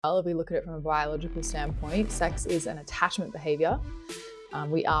If we look at it from a biological standpoint, sex is an attachment behavior.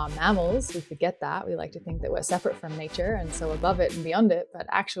 We are mammals. We forget that. We like to think that we're separate from nature and so above it and beyond it. But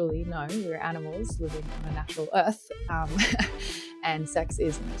actually, no, we're animals living on a natural earth. And sex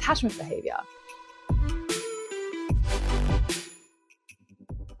is an attachment behavior.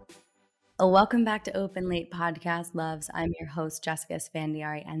 Welcome back to Open Late Podcast Loves. I'm your host, Jessica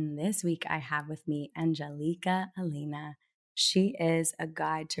Sfandiari, and this week I have with me Angelika Alana. She is a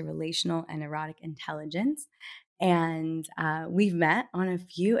guide to relational and erotic intelligence, and we've met on a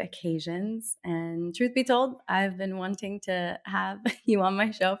few occasions. And truth be told, I've been wanting to have you on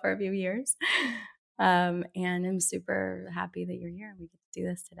my show for a few years, and I'm super happy that you're here. We get to do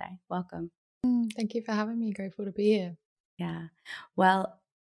this today. Welcome. Thank you for having me. Grateful to be here. Yeah. Well,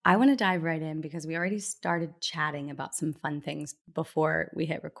 I want to dive right in because we already started chatting about some fun things before we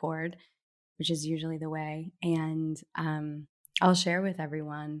hit record, which is usually the way. And I'll share with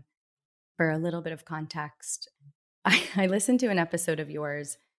everyone for a little bit of context. I listened to an episode of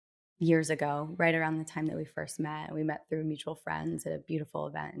yours years ago, right around the time that we first met. We met through mutual friends at a beautiful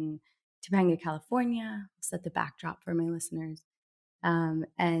event in Topanga, California. I'll set the backdrop for my listeners.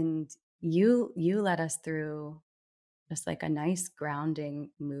 And you led us through just like a nice grounding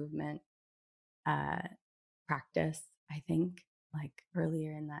movement practice, I think, like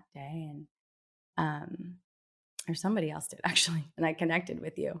earlier in that day. And or somebody else did actually. And I connected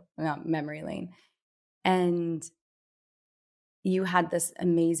with you about memory lane. And you had this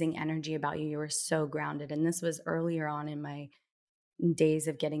amazing energy about you. You were so grounded. And this was earlier on in my days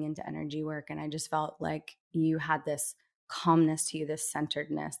of getting into energy work. And I just felt like you had this calmness to you, this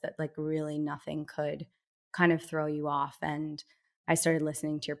centeredness that like really nothing could kind of throw you off. And I started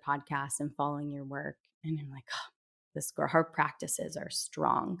listening to your podcast and following your work. And I'm like, oh, this girl, her practices are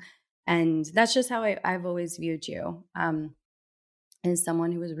strong. And that's just how I've always viewed you, as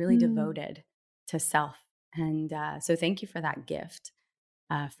someone who was really devoted to self. And so thank you for that gift.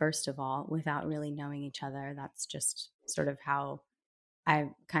 First of all, without really knowing each other, that's just sort of how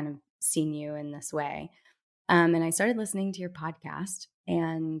I've kind of seen you in this way. And I started listening to your podcast,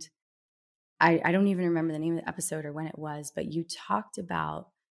 and I don't even remember the name of the episode or when it was, but you talked about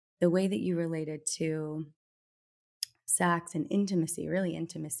the way that you related to sex and intimacy, really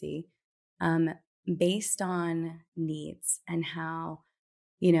intimacy, based on needs, and how,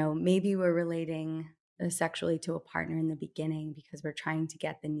 you know, maybe we're relating sexually to a partner in the beginning because we're trying to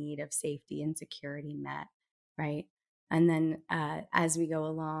get the need of safety and security met, right? And then as we go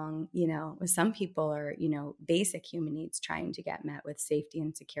along, you know, some people are, you know, basic human needs trying to get met with safety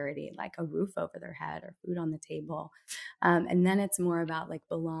and security, like a roof over their head or food on the table. And then it's more about like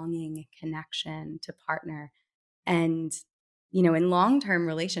belonging, connection to partner. And, you know, in long-term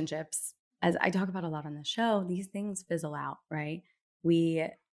relationships, as I talk about a lot on the show, these things fizzle out, right?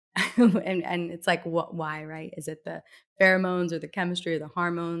 And it's like, why, right? Is it the pheromones or the chemistry or the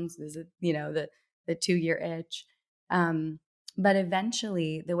hormones? Is it, you know, the 2-year itch? But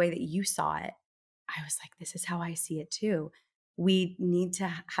eventually, the way that you saw it, I was like, this is how I see it too. We need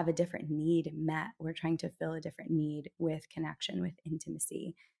to have a different need met. We're trying to fill a different need with connection, with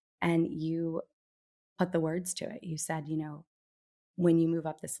intimacy. And you put the words to it. You said, you know, when you move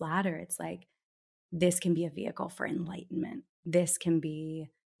up this ladder, it's like, this can be a vehicle for enlightenment. This can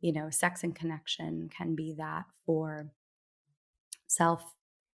be, you know, sex and connection can be that for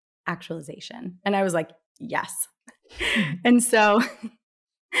self-actualization. And I was like, yes. And so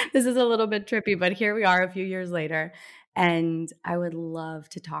this is a little bit trippy, but here we are a few years later. And I would love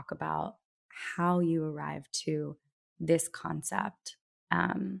to talk about how you arrived to this concept.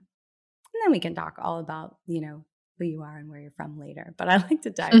 And then we can talk all about, you know, who you are and where you're from later. But I like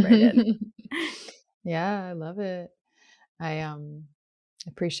to dive right in. Yeah, I love it. I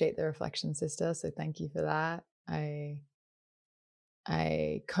appreciate the reflection, sister. So thank you for that.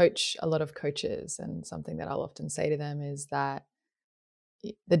 I coach a lot of coaches, and something that I'll often say to them is that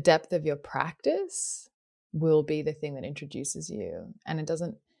the depth of your practice will be the thing that introduces you. And it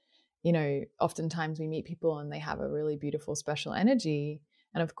doesn't, you know, oftentimes we meet people and they have a really beautiful, special energy.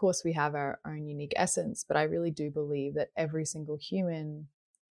 And of course, we have our own unique essence. But I really do believe that every single human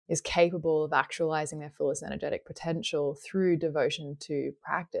is capable of actualizing their fullest energetic potential through devotion to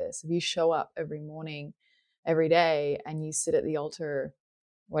practice. If you show up every morning, every day, and you sit at the altar,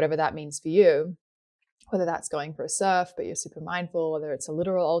 whatever that means for you, whether that's going for a surf, but you're super mindful, whether it's a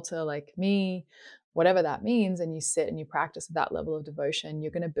literal altar like me, whatever that means, and you sit and you practice with that level of devotion, you're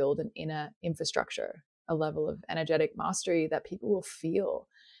going to build an inner infrastructure, a level of energetic mastery that people will feel.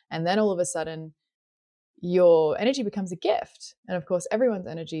 And then all of a sudden, your energy becomes a gift. And of course, everyone's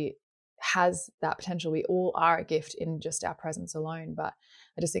energy has that potential. We all are a gift in just our presence alone. But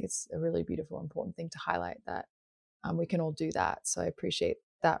I just think it's a really beautiful, important thing to highlight, that we can all do that. So I appreciate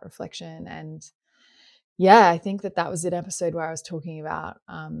that reflection. And yeah, I think that was an episode where I was talking about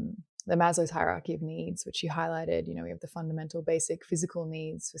the Maslow's hierarchy of needs, which you highlighted. We have the fundamental basic physical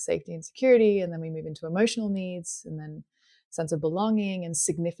needs for safety and security, and then we move into emotional needs, and then sense of belonging and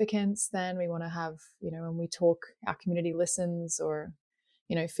significance. Then we want to have, when we talk, our community listens, or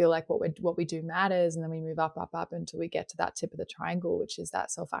feel like what we do matters. And then we move up until we get to that tip of the triangle, which is that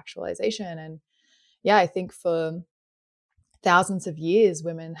self-actualization. And yeah, I think for thousands of years,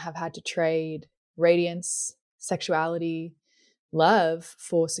 women have had to trade radiance, sexuality, love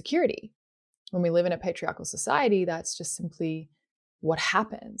for security. When we live in a patriarchal society, that's just simply what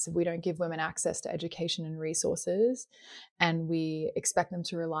happens. If we don't give women access to education and resources, and we expect them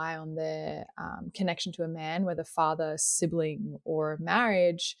to rely on their connection to a man, whether father, sibling, or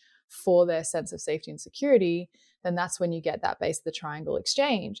marriage, for their sense of safety and security, then that's when you get that base of the triangle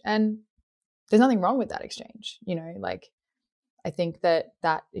exchange. And there's nothing wrong with that exchange. Like, I think that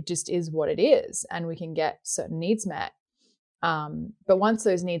it just is what it is, and we can get certain needs met. But once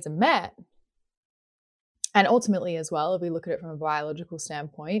those needs are met, and ultimately as well, if we look at it from a biological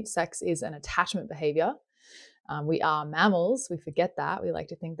standpoint, sex is an attachment behavior. We are mammals. We forget that. We like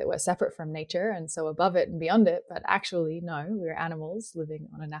to think that we're separate from nature and so above it and beyond it. But actually, no, we're animals living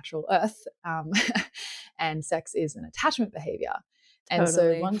on a natural earth. And sex is an attachment behavior. And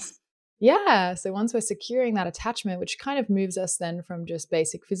Totally. so once we're securing that attachment, which kind of moves us then from just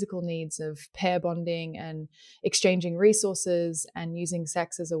basic physical needs of pair bonding and exchanging resources and using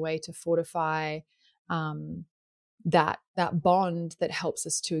sex as a way to fortify that bond that helps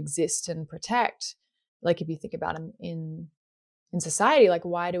us to exist and protect. Like, if you think about them in society, like,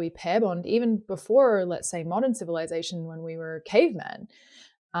 why do we pair bond? Even before, let's say, modern civilization, when we were cavemen,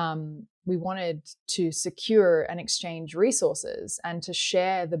 we wanted to secure and exchange resources and to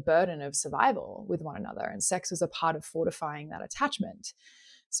share the burden of survival with one another. And sex was a part of fortifying that attachment.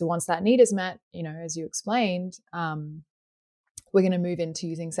 So once that need is met, as you explained, we're going to move into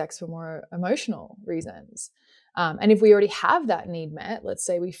using sex for more emotional reasons. And if we already have that need met, let's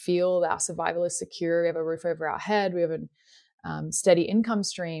say we feel that our survival is secure, we have a roof over our head, we have a steady income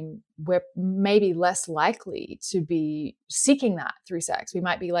stream, we're maybe less likely to be seeking that through sex. We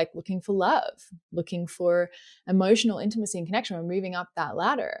might be like looking for love, looking for emotional intimacy and connection. We're moving up that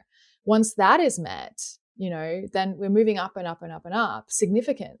ladder. Once that is met, then we're moving up and up and up and up.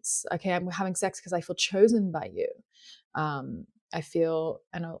 Significance. Okay, I'm having sex because I feel chosen by you. I feel,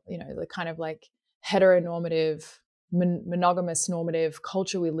 and the kind of like heteronormative, monogamous normative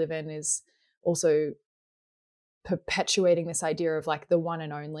culture we live in is also perpetuating this idea of like the one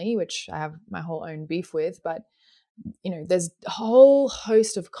and only, which I have my whole own beef with. But there's a whole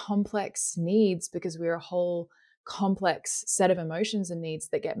host of complex needs, because we're a whole complex set of emotions and needs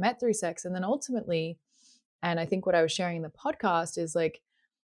that get met through sex. And then ultimately, and I think what I was sharing in the podcast is like,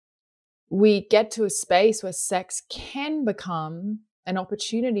 we get to a space where sex can become an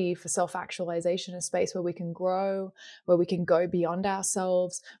opportunity for self-actualization, a space where we can grow, where we can go beyond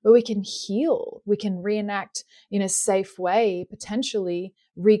ourselves, where we can heal, we can reenact in a safe way, potentially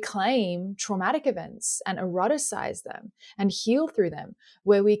reclaim traumatic events and eroticize them and heal through them,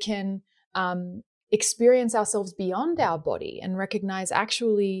 where we can experience ourselves beyond our body and recognize,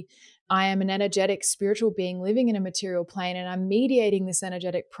 actually, I am an energetic spiritual being living in a material plane, and I'm mediating this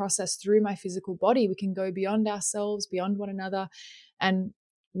energetic process through my physical body. We can go beyond ourselves, beyond one another. And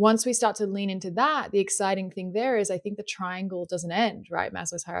once we start to lean into that, the exciting thing there is, I think the triangle doesn't end, right?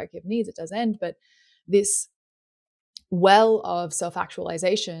 Maslow's hierarchy of needs, it does end, but this well of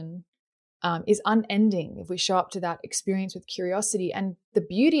self-actualization is unending if we show up to that experience with curiosity. And the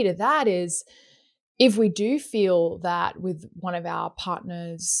beauty to that is, if we do feel that with one of our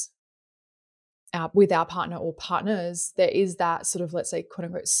partners, with our partner or partners, there is that sort of, let's say, quote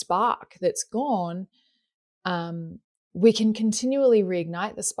unquote, spark that's gone, we can continually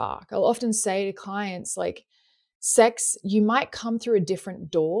reignite the spark. I'll often say to clients, like, sex, you might come through a different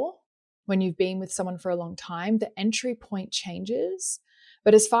door when you've been with someone for a long time. The entry point changes.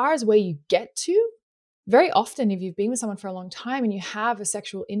 But as far as where you get to, very often, if you've been with someone for a long time and you have a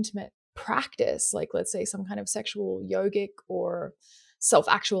sexual intimate practice, like let's say some kind of sexual yogic or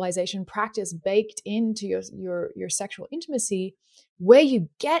self-actualization practice baked into your sexual intimacy, where you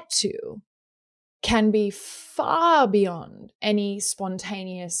get to can be far beyond any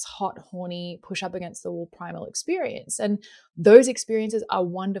spontaneous, hot, horny, push up against the wall primal experience. And those experiences are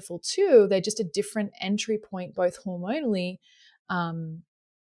wonderful too. They're just a different entry point, both hormonally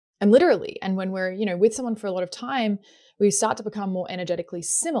And literally, and when we're, with someone for a lot of time, we start to become more energetically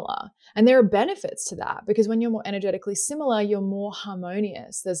similar. And there are benefits to that, because when you're more energetically similar, you're more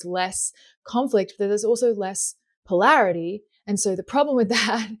harmonious. There's less conflict, but there's also less polarity. And so the problem with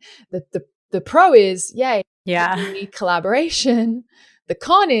that, the pro is, yay, Yeah. collaboration. The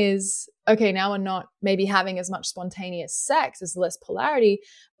con is, okay, now we're not maybe having as much spontaneous sex, there's less polarity,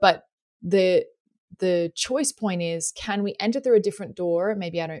 but the choice point is, can we enter through a different door?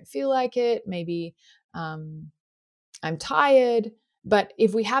 Maybe I don't feel like it. Maybe I'm tired. But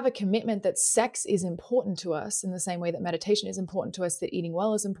if we have a commitment that sex is important to us in the same way that meditation is important to us, that eating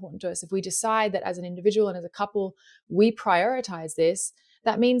well is important to us, if we decide that as an individual and as a couple, we prioritize this,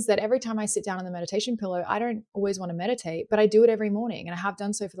 that means that every time I sit down on the meditation pillow, I don't always want to meditate, but I do it every morning. And I have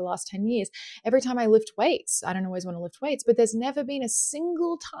done so for the last 10 years. Every time I lift weights, I don't always want to lift weights, but there's never been a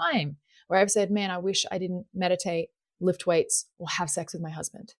single time where I've said, man, I wish I didn't meditate, lift weights, or have sex with my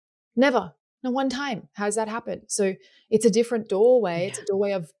husband. Never. Not one time has that happened. So it's a different doorway. Yeah. It's a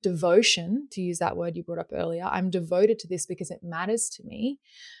doorway of devotion, to use that word you brought up earlier. I'm devoted to this because it matters to me.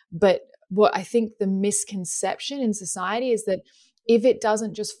 But what I think the misconception in society is that if it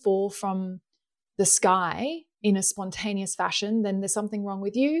doesn't just fall from the sky in a spontaneous fashion, then there's something wrong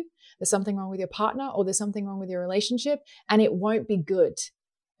with you, there's something wrong with your partner, or there's something wrong with your relationship, and it won't be good.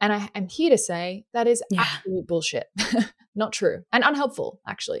 And I am here to say that is absolute bullshit. Not true. And unhelpful,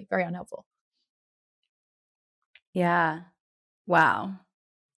 actually. Very unhelpful. Yeah. Wow.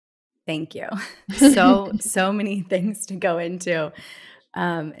 Thank you. So many things to go into,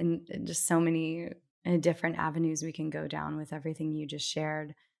 and just so many different avenues we can go down with everything you just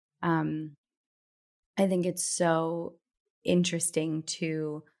shared. I think it's so interesting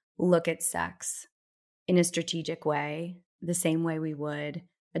to look at sex in a strategic way, the same way we would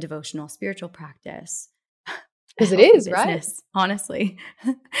a devotional spiritual practice. Because it is, business, right? honestly.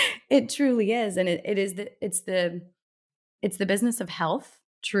 It truly is. And it's the business of health.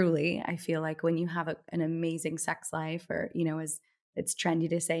 Truly, I feel like when you have an amazing sex life, or, as it's trendy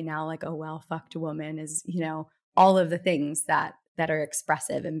to say now, like a well-fucked woman is, all of the things that are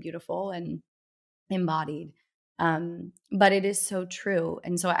expressive and beautiful and embodied. But it is so true.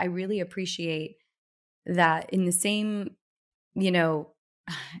 And so I really appreciate that in the same,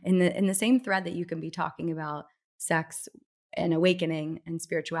 in the same thread that you can be talking about sex and awakening and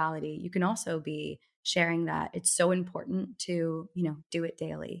spirituality, you can also be sharing that it's so important to, do it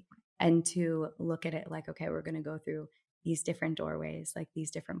daily and to look at it like, okay, we're going to go through these different doorways, like these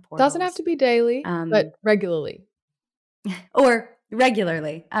different portals. Doesn't have to be daily, but regularly. Or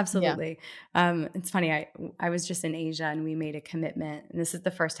regularly. Absolutely. Yeah. It's funny. I was just in Asia and we made a commitment, and this is the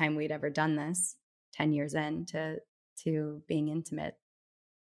first time we'd ever done this 10 years in to being intimate.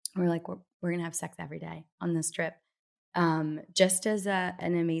 We're like, we're going to have sex every day on this trip. Just as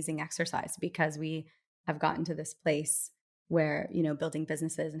an amazing exercise, because we have gotten to this place where, building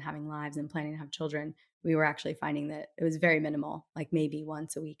businesses and having lives and planning to have children, we were actually finding that it was very minimal, like maybe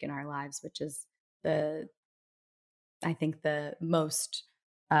once a week in our lives, which is I think the most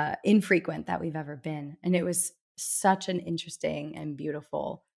infrequent that we've ever been. And it was such an interesting and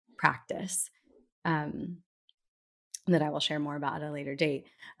beautiful practice that I will share more about at a later date.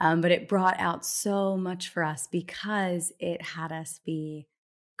 But it brought out so much for us because it had us be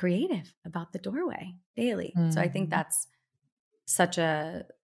creative about the doorway daily. Mm-hmm. So I think that's such a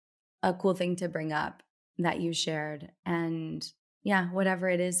cool thing to bring up that you shared. And yeah, whatever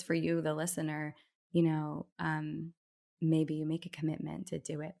it is for you, the listener, maybe you make a commitment to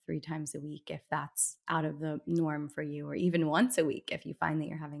do it 3 times a week if that's out of the norm for you, or even once a week if you find that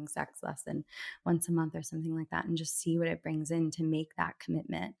you're having sex less than once a month or something like that, and just see what it brings in to make that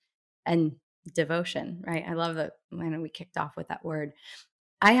commitment and devotion, right? I love that when we kicked off with that word.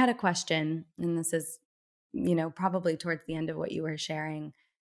 I had a question, and this is, probably towards the end of what you were sharing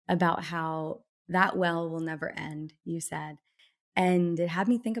about how that well will never end, you said. And it had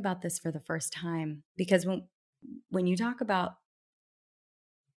me think about this for the first time, because when you talk about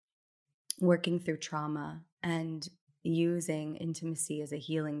working through trauma and using intimacy as a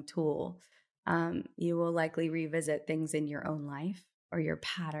healing tool, you will likely revisit things in your own life or your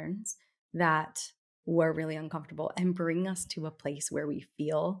patterns that were really uncomfortable and bring us to a place where we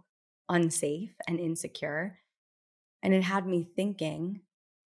feel unsafe and insecure. And it had me thinking,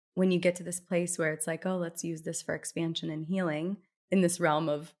 when you get to this place where it's like, oh, let's use this for expansion and healing in this realm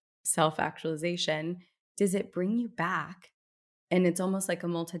of self-actualization, does it bring you back? And it's almost like a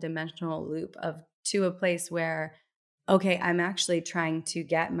multidimensional loop to a place where, okay, I'm actually trying to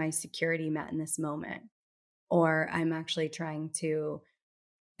get my security met in this moment, or I'm actually trying to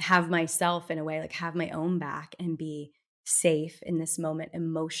have myself in a way, like have my own back and be safe in this moment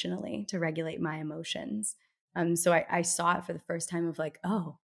emotionally to regulate my emotions. So I saw it for the first time of like,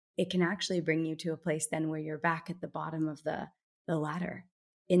 oh, it can actually bring you to a place then where you're back at the bottom of the ladder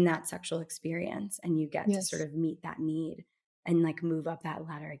in that sexual experience, and you get to sort Yes. of meet that need and like move up that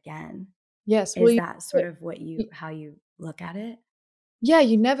ladder again. Yes. Well, Is that sort of what you how you look at it? yeah,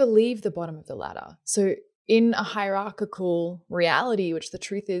 you never leave the bottom of the ladder. So in a hierarchical reality, which the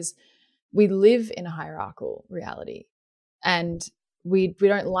truth is we live in a hierarchical reality, and we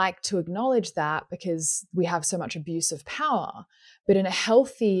don't like to acknowledge that because we have so much abuse of power. But in a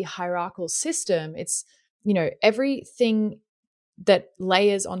healthy hierarchical system, it's, everything that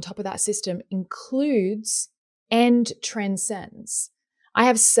layers on top of that system includes and transcends. I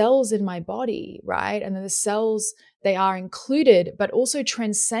have cells in my body, right? And then the cells, they are included, but also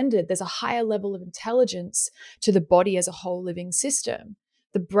transcended. There's a higher level of intelligence to the body as a whole living system.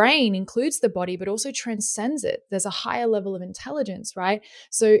 The brain includes the body, but also transcends it. There's a higher level of intelligence, right?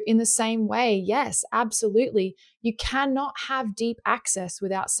 So, in the same way, yes, absolutely, you cannot have deep access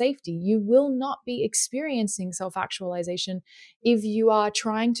without safety. You will not be experiencing self actualization if you are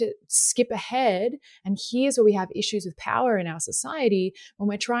trying to skip ahead. And here's where we have issues with power in our society, when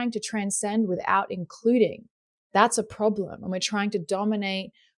we're trying to transcend without including. That's a problem. And we're trying to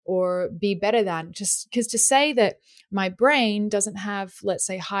dominate or be better than, just because to say that my brain doesn't have, let's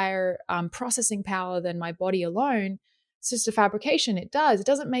say, higher processing power than my body alone, it's just a fabrication. It does. It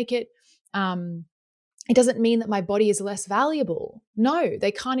doesn't make it. It doesn't mean that my body is less valuable. No,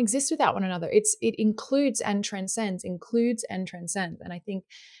 they can't exist without one another. It includes and transcends, and I think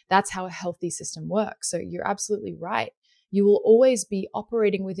that's how a healthy system works. So you're absolutely right. You will always be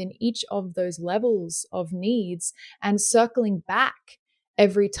operating within each of those levels of needs and circling back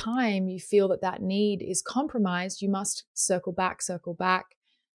every time you feel that that need is compromised. You must circle back,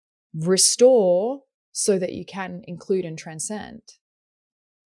 restore, so that you can include and transcend.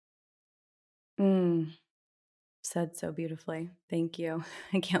 Mm. Said so beautifully. Thank you.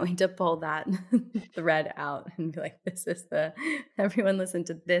 I can't wait to pull that thread out and be like, this is everyone listen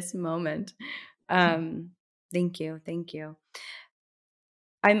to this moment. Um, Thank you. Thank you.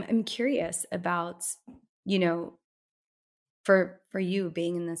 I'm curious about, you know, for you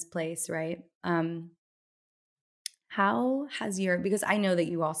being in this place, right? How has your, because I know that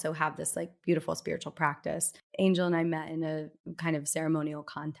you also have this like beautiful spiritual practice. Angel and I met in a kind of ceremonial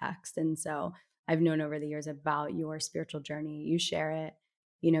context. And so I've known over the years about your spiritual journey. You share it,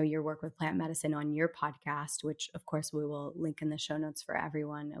 your work with plant medicine on your podcast, which of course we will link in the show notes for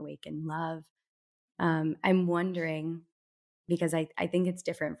everyone, Awaken Love. I'm wondering, because I think it's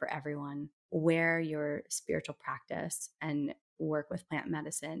different for everyone, where your spiritual practice and work with plant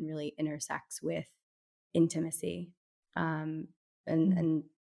medicine really intersects with intimacy. Um, and Mm. and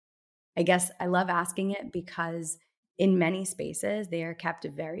I guess I love asking it because in many spaces they are kept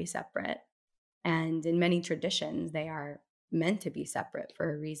very separate, and in many traditions they are meant to be separate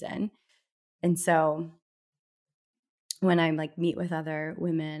for a reason. And so when I like meet with other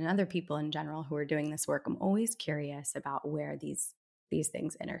women and other people in general who are doing this work, I'm always curious about where these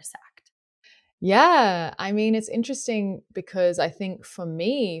things intersect. Yeah, I mean, it's interesting because I think for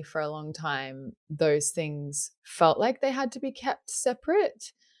me, for a long time, those things felt like they had to be kept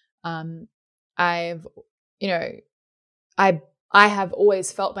separate. Um, I've, you know, I I have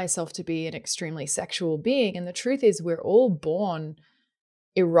always felt myself to be an extremely sexual being, and the truth is, we're all born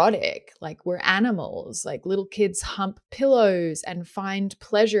erotic. Like, we're animals. Like, little kids hump pillows and find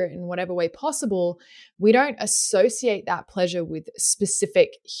pleasure in whatever way possible. We don't associate that pleasure with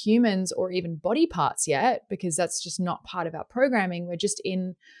specific humans or even body parts yet, because that's just not part of our programming. We're just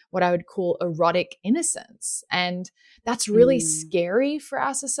in what I would call erotic innocence, and that's really Mm. scary for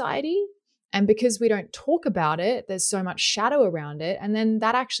our society. And because we don't talk about it, there's so much shadow around it, and then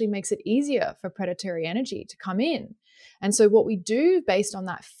that actually makes it easier for predatory energy to come in. And so, what we do based on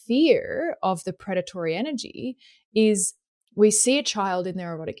that fear of the predatory energy is we see a child in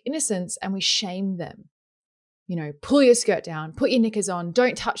their erotic innocence and we shame them. Pull your skirt down, put your knickers on,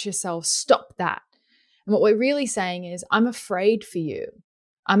 don't touch yourself, stop that. And what we're really saying is, I'm afraid for you.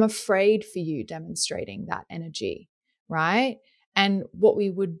 I'm afraid for you demonstrating that energy, right? And what we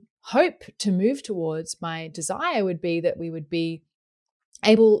would hope to move towards, my desire would be that we would be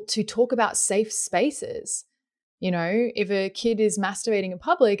able to talk about safe spaces. If a kid is masturbating in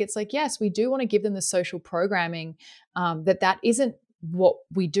public, it's like, yes, we do want to give them the social programming that isn't what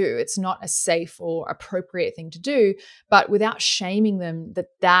we do. It's not a safe or appropriate thing to do, but without shaming them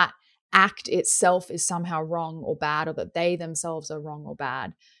that act itself is somehow wrong or bad, or that they themselves are wrong or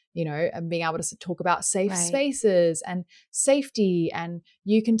bad. and being able to talk about safe Right. spaces and safety, and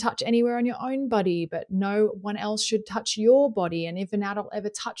you can touch anywhere on your own body, but no one else should touch your body. And if an adult ever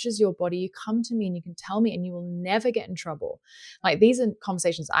touches your body, you come to me and you can tell me and you will never get in trouble. Like, these are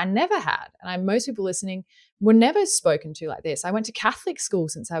conversations I never had. And most people listening were never spoken to like this. I went to Catholic school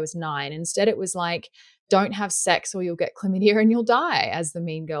since I was 9. Instead, it was like, don't have sex or you'll get chlamydia and you'll die, as the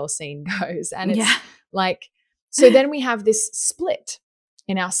Mean Girl scene goes. And it's like, so then we have this split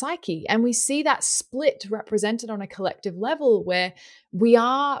in our psyche, and we see that split represented on a collective level where we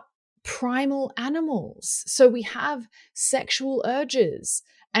are primal animals. So we have sexual urges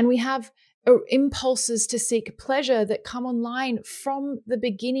and we have impulses to seek pleasure that come online from the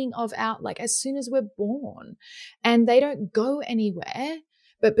beginning of like as soon as we're born, and they don't go anywhere.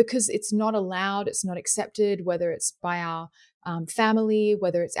 But because it's not allowed, it's not accepted, whether it's by our family,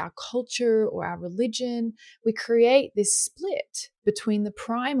 whether it's our culture or our religion, we create this split between the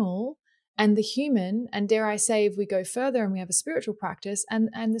primal and the human. And dare I say, if we go further and we have a spiritual practice and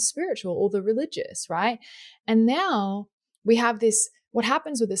the spiritual or the religious, right? And now we have this, what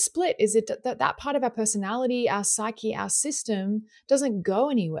happens with a split is that part of our personality, our psyche, our system doesn't go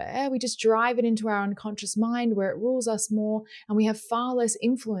anywhere. We just drive it into our unconscious mind where it rules us more, and we have far less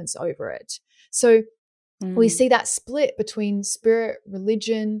influence over it. So we see that split between spirit,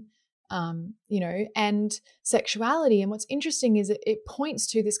 religion, and sexuality. And what's interesting is it points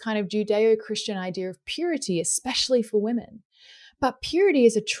to this kind of Judeo-Christian idea of purity, especially for women. But purity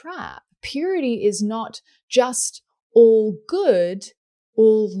is a trap. Purity is not just all good,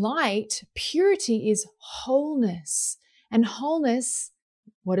 all light. Purity is wholeness. And wholeness,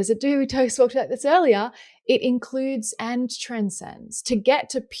 what does it do? We talked about this earlier. It includes and transcends. To get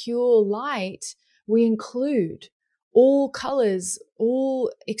to pure light, we include all colors,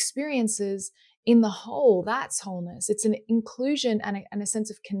 all experiences in the whole. That's wholeness. It's an inclusion and a sense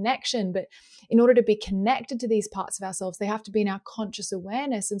of connection. But in order to be connected to these parts of ourselves, they have to be in our conscious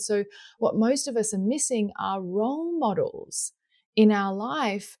awareness. And so what most of us are missing are role models in our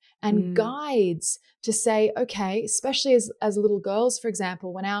life and guides to say, okay, especially as little girls, for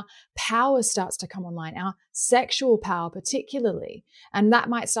example, when our power starts to come online, our sexual power particularly, and that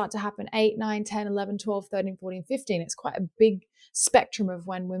might start to happen 8, 9, 10, 11, 12, 13, 14, 15. It's quite a big spectrum of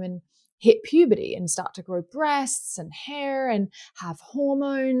when women hit puberty and start to grow breasts and hair and have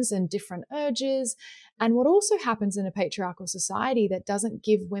hormones and different urges. And what also happens in a patriarchal society that doesn't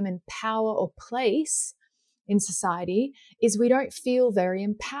give women power or place in society is we don't feel very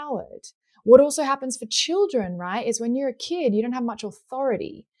empowered. What also happens for children, right, is when you're a kid, you don't have much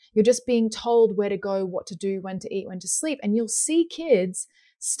authority. You're just being told where to go, what to do, when to eat, when to sleep. And you'll see kids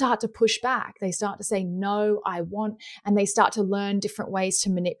start to push back. They start to say, no, I want, and they start to learn different ways to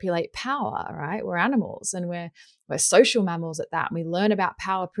manipulate power, right? We're animals and we're social mammals at that. And we learn about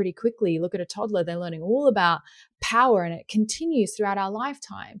power pretty quickly. Look at a toddler, they're learning all about power, and it continues throughout our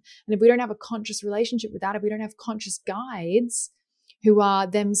lifetime. And if we don't have a conscious relationship with that, if we don't have conscious guides who are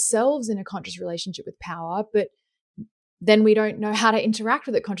themselves in a conscious relationship with power, but then we don't know how to interact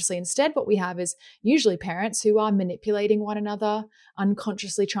with it consciously. Instead, what we have is usually parents who are manipulating one another,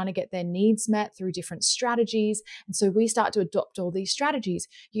 unconsciously trying to get their needs met through different strategies. And so we start to adopt all these strategies.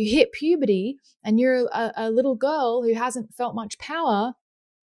 You hit puberty and you're a little girl who hasn't felt much power.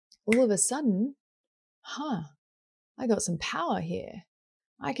 All of a sudden, I got some power here.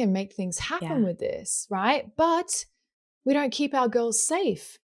 I can make things happen with this, right? But we don't keep our girls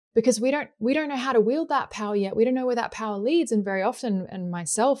safe, because we don't know how to wield that power yet. We don't know where that power leads. And very often, and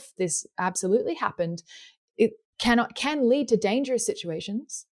myself, this absolutely happened, it can lead to dangerous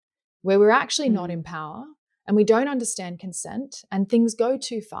situations where we're actually not in power and we don't understand consent and things go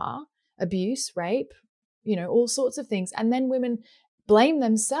too far, abuse, rape, all sorts of things. And then women blame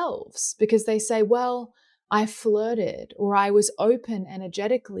themselves because they say, well, I flirted, or I was open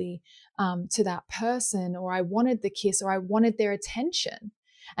energetically to that person, or I wanted the kiss, or I wanted their attention.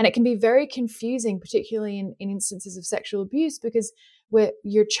 And it can be very confusing, particularly in instances of sexual abuse, because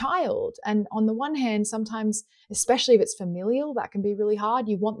you're a child. And on the one hand, sometimes, especially if it's familial, that can be really hard.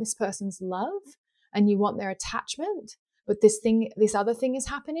 You want this person's love and you want their attachment, but this other thing is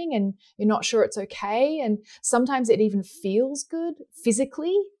happening and you're not sure it's okay. And sometimes it even feels good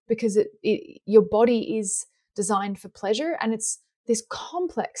physically because your body is designed for pleasure. And it's this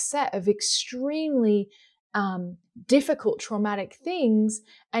complex set of extremely difficult, traumatic things.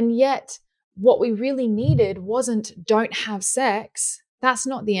 And yet what we really needed wasn't don't have sex. That's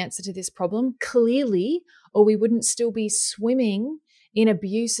not the answer to this problem, clearly, or we wouldn't still be swimming in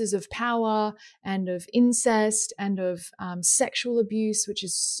abuses of power and of incest and of sexual abuse, which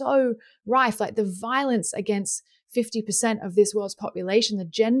is so rife. Like the violence against 50% of this world's population, the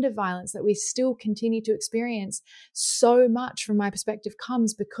gender violence that we still continue to experience so much from my perspective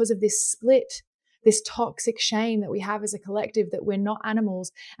comes because of this split, this toxic shame that we have as a collective, that we're not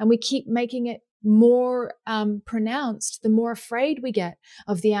animals, and we keep making it more pronounced the more afraid we get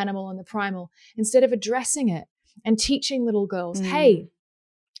of the animal and the primal, instead of addressing it and teaching little girls, hey,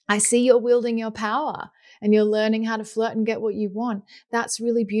 I see you're wielding your power and you're learning how to flirt and get what you want. That's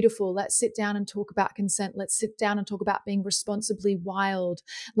really beautiful. Let's sit down and talk about consent. Let's sit down and talk about being responsibly wild.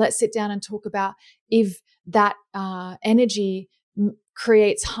 Let's sit down and talk about if that energy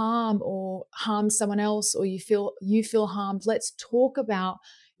creates harm or harms someone else, or you feel harmed. Let's talk about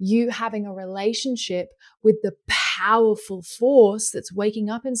you having a relationship with the powerful force that's waking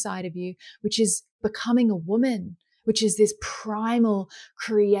up inside of you, which is becoming a woman, which is this primal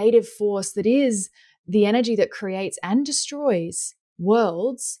creative force that is the energy that creates and destroys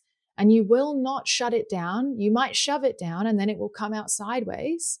worlds. And you will not shut it down. You might shove it down and then it will come out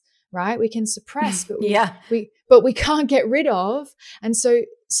sideways, right? We can suppress, but we can't get rid of. And so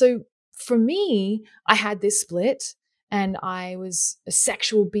for me, I had this split. And I was a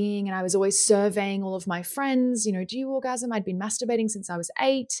sexual being, and I was always surveying all of my friends, do you orgasm? I'd been masturbating since I was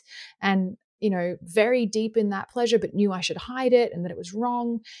 8, and very deep in that pleasure, but knew I should hide it and that it was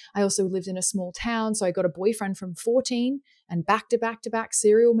wrong. I also lived in a small town, so I got a boyfriend from 14 and back to back to back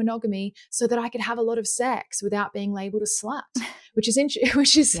serial monogamy so that I could have a lot of sex without being labeled a slut, which is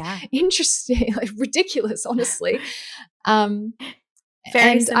interesting, like ridiculous, honestly.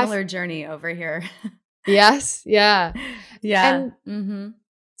 Very similar journey over here. Yes. Yeah. Yeah. And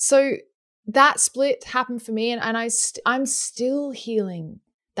so that split happened for me, and I'm still healing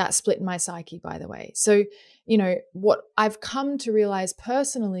that split in my psyche, by the way. So, what I've come to realize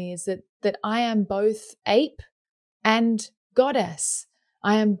personally is that I am both ape and goddess.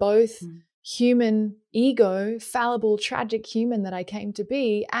 I am both human ego, fallible, tragic human that I came to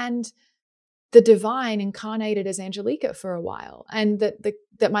be, and the divine incarnated as Angelika for a while, and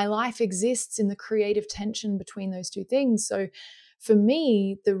that my life exists in the creative tension between those two things. So for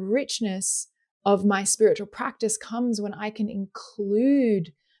me, the richness of my spiritual practice comes when I can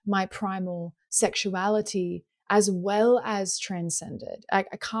include my primal sexuality as well as transcend it. I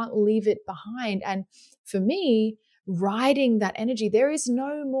can't leave it behind. And for me, riding that energy, there is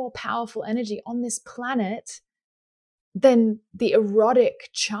no more powerful energy on this planet than the erotic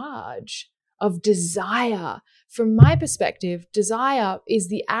charge of desire. From my perspective, desire is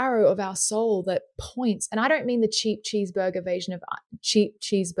the arrow of our soul that points, and I don't mean the cheap cheeseburger version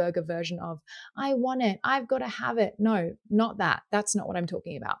of I want it, I've got to have it. No, not that. That's not what I'm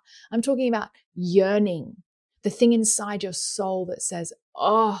talking about. I'm talking about yearning, the thing inside your soul that says,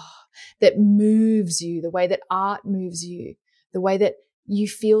 oh, that moves you, the way that art moves you, the way that you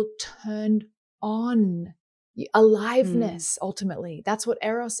feel turned on. Aliveness, ultimately. That's what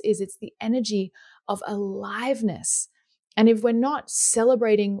Eros is. It's the energy of aliveness. And if we're not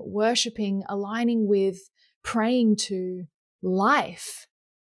celebrating, worshiping, aligning with, praying to life,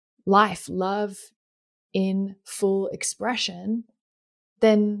 love in full expression,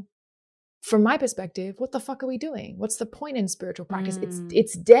 then from my perspective, what the fuck are we doing? What's the point in spiritual practice?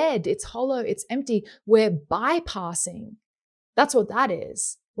 It's dead, it's hollow, it's empty. We're bypassing. That's what that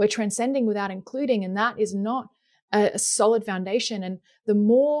is. We're transcending without including, and that is not a solid foundation. And the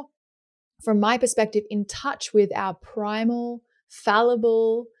more, from my perspective, in touch with our primal,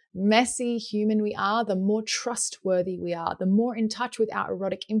 fallible, messy human we are, the more trustworthy we are, the more in touch with our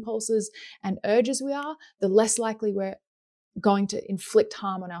erotic impulses and urges we are, the less likely we're going to inflict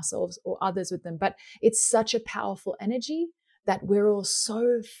harm on ourselves or others with them. But it's such a powerful energy that we're all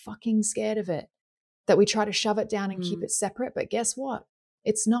so fucking scared of it that we try to shove it down and keep it separate. But guess what?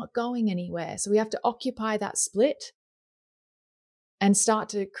 It's not going anywhere. So we have to occupy that split and start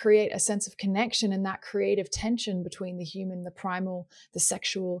to create a sense of connection and that creative tension between the human, the primal, the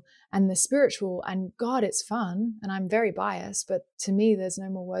sexual, and the spiritual. And God, it's fun. And I'm very biased, but to me, there's no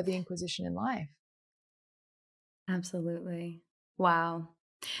more worthy inquisition in life. Absolutely. Wow.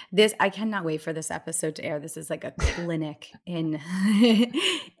 I cannot wait for this episode to air. This is like a clinic in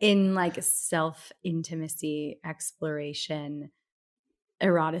like self-intimacy, exploration,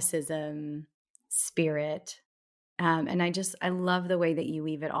 eroticism, spirit. And I love the way that you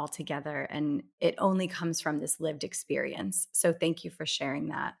weave it all together, and it only comes from this lived experience. So thank you for sharing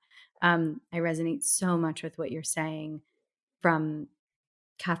that. I resonate so much with what you're saying, from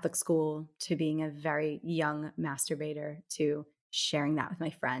Catholic school to being a very young masturbator to sharing that with my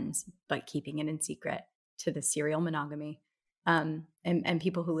friends, but keeping it in secret, to the serial monogamy. And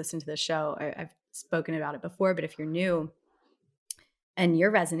people who listen to the show, I've spoken about it before, but if you're new and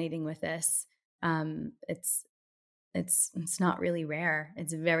you're resonating with this, it's it's not really rare.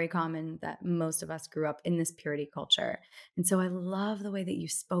 It's very common that most of us grew up in this purity culture. And so I love the way that you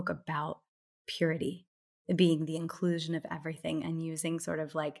spoke about purity being the inclusion of everything, and using sort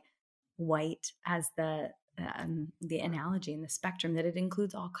of like white as the analogy and the spectrum, that it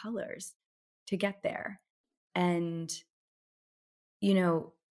includes all colors to get there. And you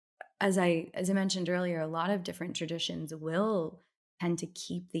know, as I mentioned earlier, a lot of different traditions will tend to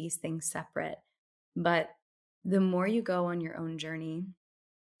keep these things separate. But the more you go on your own journey,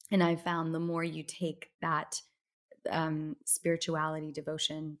 and I've found the more you take that spirituality,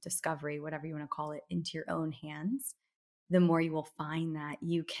 devotion, discovery, whatever you want to call it, into your own hands, the more you will find that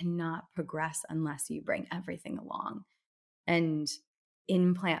you cannot progress unless you bring everything along. And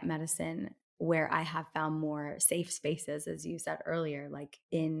in plant medicine, where I have found more safe spaces, as you said earlier, like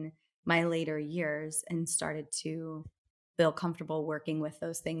in my later years, and started to feel comfortable working with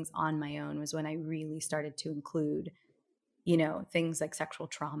those things on my own, was when I really started to include, things like sexual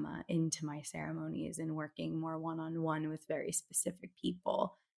trauma into my ceremonies, and working more one-on-one with very specific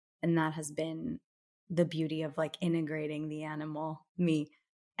people. And that has been the beauty of like integrating the animal, me,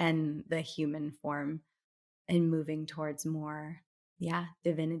 and the human form, and moving towards more,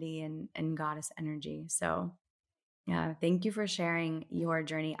 divinity and goddess energy. So yeah, thank you for sharing your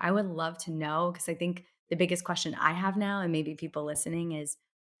journey. I would love to know, because I think the biggest question I have now, and maybe people listening, is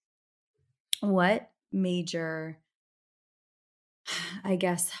what major, I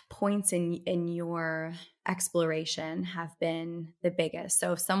guess, points in your exploration have been the biggest?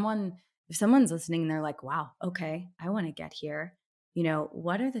 So if someone's listening and they're like, wow, okay, I want to get here,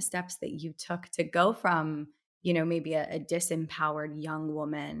 what are the steps that you took to go from, maybe a disempowered young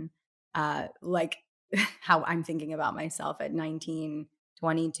woman, like how I'm thinking about myself at 19,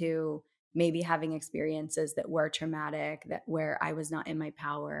 22, maybe having experiences that were traumatic, that where I was not in my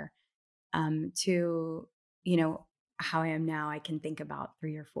power, to, you know, how I am now. I can think about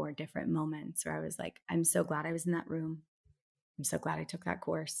 3 or 4 different moments where I was like, I'm so glad I was in that room. I'm so glad I took that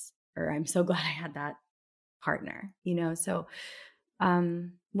course, or I'm so glad I had that partner, So,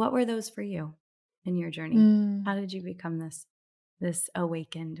 what were those for you in your journey? How did you become this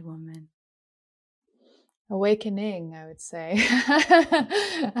awakened woman? Awakening, I would say.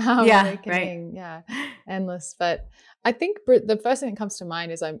 Yeah, Awakening, right. yeah, endless. But I think the first thing that comes to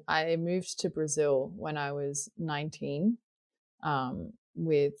mind is I moved to Brazil when I was 19,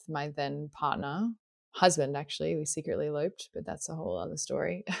 with my then husband. Actually, we secretly eloped, but that's a whole other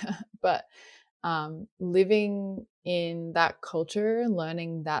story. But living in that culture,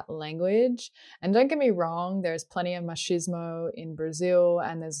 learning that language. And don't get me wrong, there's plenty of machismo in Brazil,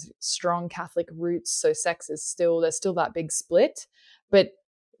 and there's strong Catholic roots. So there's still that big split, but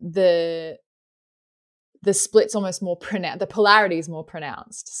the split's almost more pronounced. The polarity is more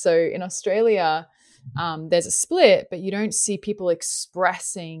pronounced. So in Australia, there's a split, but you don't see people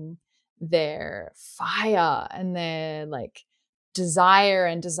expressing their fire and their like desire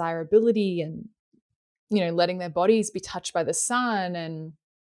and desirability, and letting their bodies be touched by the sun, and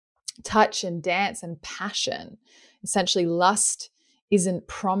touch and dance and passion. Essentially, lust isn't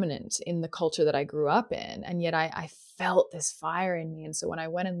prominent in the culture that I grew up in. And yet I felt this fire in me. And so when I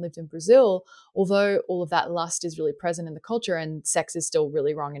went and lived in Brazil, although all of that lust is really present in the culture, and sex is still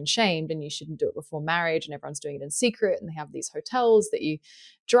really wrong and shamed, and you shouldn't do it before marriage, and everyone's doing it in secret, and they have these hotels that you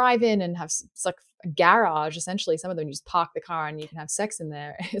drive in and have, it's like a garage, essentially. Some of them you just park the car and you can have sex in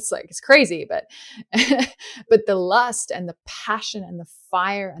there. It's crazy, but but the lust and the passion and the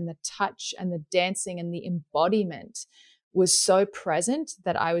fire and the touch and the dancing and the embodiment was so present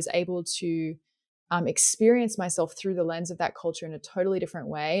that I was able to experience myself through the lens of that culture in a totally different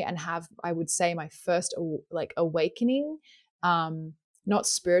way, and have, I would say, my first awakening, not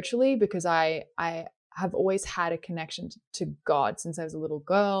spiritually, because I have always had a connection to God since I was a little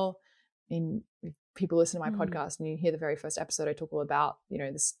girl. If people listen to my podcast and you hear the very first episode, I talk all about,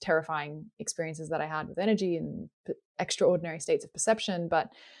 this terrifying experiences that I had with energy and extraordinary states of perception. But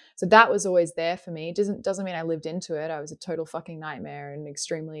so that was always there for me. Doesn't mean I lived into it. I was a total fucking nightmare and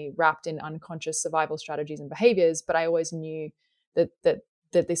extremely wrapped in unconscious survival strategies and behaviors. But I always knew that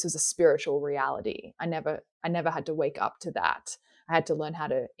this was a spiritual reality. I never had to wake up to that. I had to learn how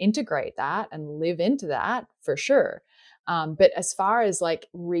to integrate that and live into that, for sure. But as far as like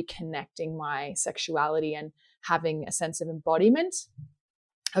reconnecting my sexuality and having a sense of embodiment,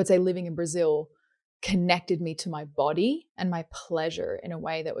 I would say living in Brazil connected me to my body and my pleasure in a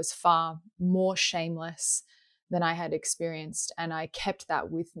way that was far more shameless than I had experienced. And I kept that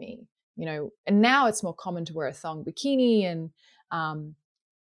with me, and now it's more common to wear a thong bikini, and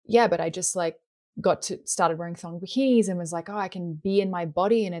but I just like started wearing thong bikinis and was like, oh, I can be in my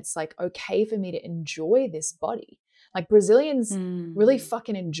body, and it's like okay for me to enjoy this body. Like Brazilians really Mm.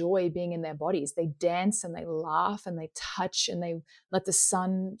 fucking enjoy being in their bodies. They dance and they laugh and they touch and they let the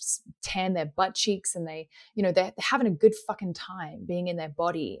sun tan their butt cheeks, and they, they're having a good fucking time being in their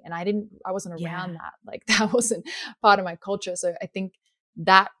body. And I wasn't Yeah. around that. Like that wasn't part of my culture. So I think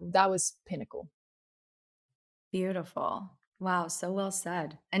that was pinnacle. Beautiful. Wow, so well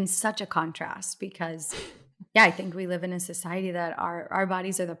said. And such a contrast because yeah, I think we live in a society that our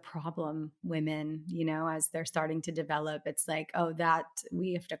bodies are the problem women, as they're starting to develop. It's like, oh, that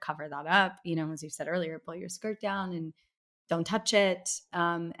we have to cover that up, as you said earlier, pull your skirt down and don't touch it.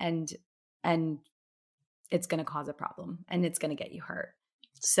 And it's going to cause a problem and it's going to get you hurt.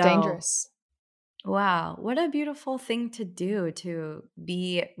 It's So dangerous. wow, what a beautiful thing to do, to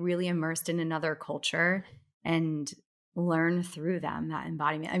be really immersed in another culture and learn through them, that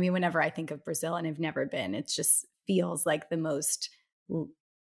embodiment. I mean, whenever I think of Brazil, and I've never been, it just feels like the most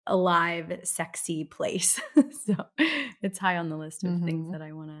alive, sexy place. So it's high on the list of things that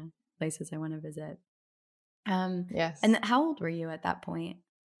places I want to visit. Yes. And how old were you at that point?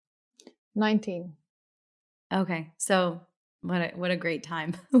 19. Okay. So what a great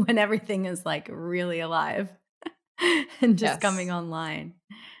time when everything is like really alive and just coming Yes. online.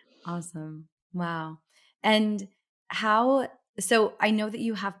 Awesome. Wow. And so I know that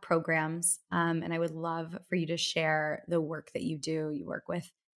you have programs, and I would love for you to share the work that you do. You work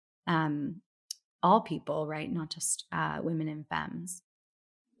with all people, right? Not just women and femmes.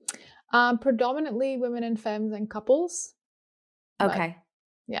 Predominantly women and femmes and couples. Okay.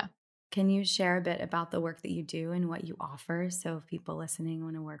 Yeah. Can you share a bit about the work that you do and what you offer? So if people listening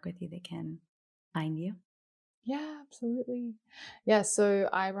want to work with you, they can find you. Yeah, absolutely. Yeah, so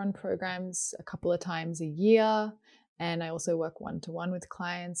I run programs a couple of times a year, and I also work one-to-one with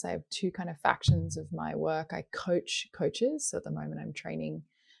clients. I have two kind of factions of my work. I coach coaches. So at the moment, I'm training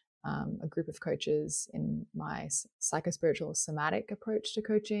a group of coaches in my psychospiritual somatic approach to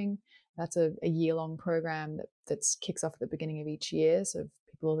coaching. That's a year-long program that kicks off at the beginning of each year. So if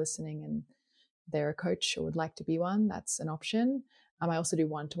people are listening and they're a coach or would like to be one, that's an option. I also do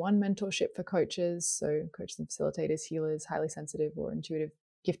one-to-one mentorship for coaches. So coaches and facilitators, healers, highly sensitive or intuitive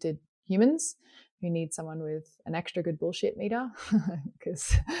gifted humans who need someone with an extra good bullshit meter.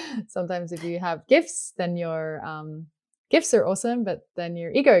 Because sometimes if you have gifts, then your gifts are awesome, but then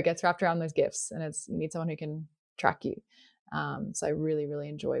your ego gets wrapped around those gifts, and you need someone who can track you. So I really, really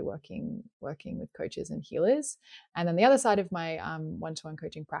enjoy working with coaches and healers. And then the other side of my one-to-one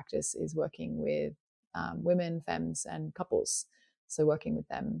coaching practice is working with women, femmes, and couples. So working with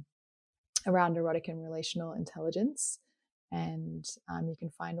them around erotic and relational intelligence. And you can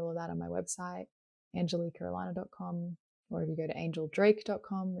find all of that on my website, angelikaalana.com, or if you go to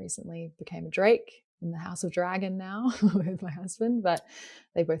angeldrake.com, recently became a Drake in the House of Dragon now with my husband, but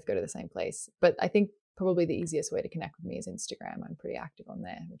they both go to the same place. But I think probably the easiest way to connect with me is Instagram. I'm pretty active on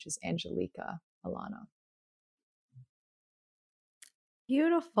there, which is Angelika Alana.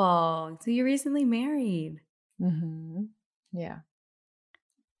 Beautiful. So you recently married. Mm-hmm. Yeah.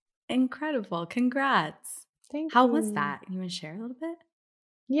 Incredible. Congrats. Thank How you. was that? You want to share a little bit?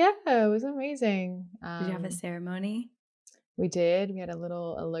 Yeah, it was amazing. Did you have a ceremony? We did. We had a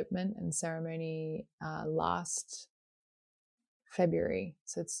little elopement and ceremony last February.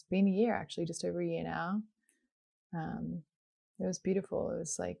 So it's been a year, actually, just over a year now. It was beautiful. It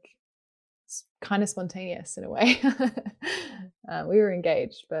was like kind of spontaneous in a way. We were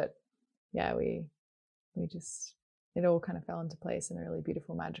engaged, but yeah, we just, it all kind of fell into place in a really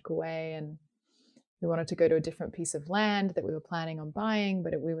beautiful, magical way. And we wanted to go to a different piece of land that we were planning on buying,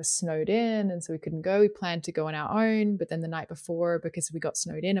 but we were snowed in, and so we couldn't go. We planned to go on our own, but then the night before, because we got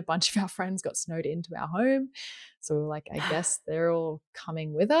snowed in, a bunch of our friends got snowed into our home. So we were like, I guess they're all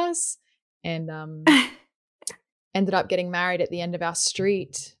coming with us. And ended up getting married at the end of our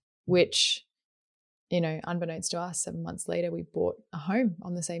street, which, unbeknownst to us, 7 months later, we bought a home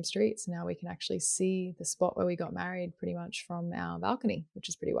on the same street. So now we can actually see the spot where we got married pretty much from our balcony, which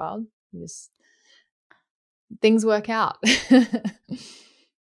is pretty wild. Things work out.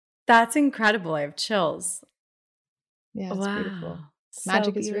 That's incredible. I have chills. Yeah, it's beautiful.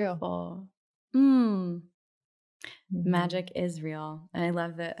 Magic is real. Magic is real. And I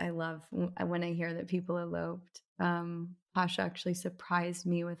love that. I love when I hear that people eloped. Pasha actually surprised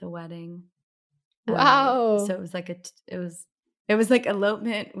me with a wedding. Wow. So it was like it was like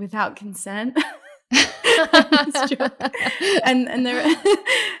elopement without consent. and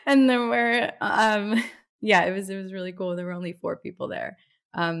there were yeah, it was really cool. There were only 4 people there.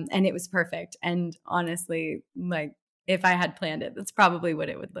 And it was perfect. And honestly, like if I had planned it, that's probably what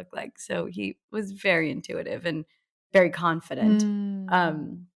it would look like. So he was very intuitive and very confident.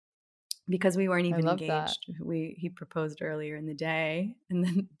 because we weren't I even love that. engaged. He proposed earlier in the day and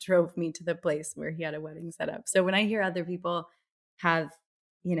then drove me to the place where he had a wedding set up. So when I hear other people have,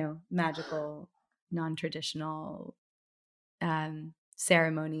 magical, non-traditional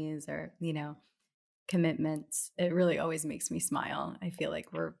ceremonies or, commitments, it really always makes me smile. I feel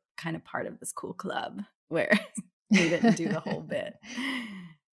like we're kind of part of this cool club where we didn't do the whole bit.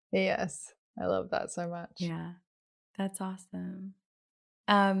 Yes, I love that so much. Yeah, that's awesome.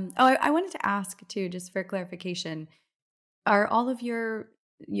 I wanted to ask too, just for clarification, are all of your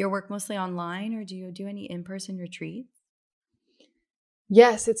work mostly online, or do you do any in-person retreats?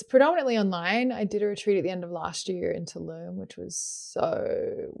 Yes, it's predominantly online. I did a retreat at the end of last year in Tulum, which was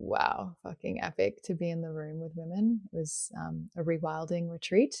so wow, fucking epic to be in the room with women. It was a rewilding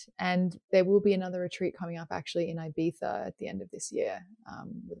retreat, and there will be another retreat coming up actually in Ibiza at the end of this year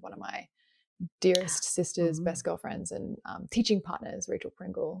with one of my dearest sisters, Ooh. best girlfriends, and teaching partners, Rachel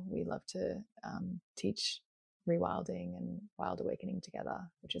Pringle. We love to teach rewilding and wild awakening together,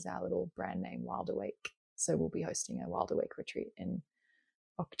 which is our little brand name, Wild Awake. So we'll be hosting a Wild Awake retreat in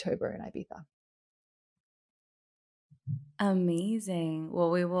October in Ibiza. Amazing. Well,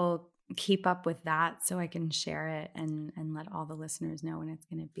 we will keep up with that so I can share it and let all the listeners know when it's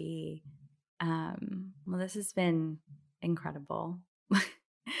going to be. Well, this has been incredible.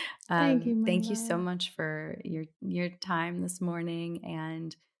 Thank you, my Thank you so love. much for your time this morning,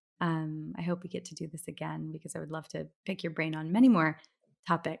 and I hope we get to do this again because I would love to pick your brain on many more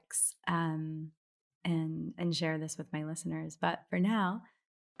topics and share this with my listeners. But for now,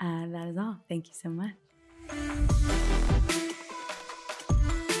 that is all. Thank you so much.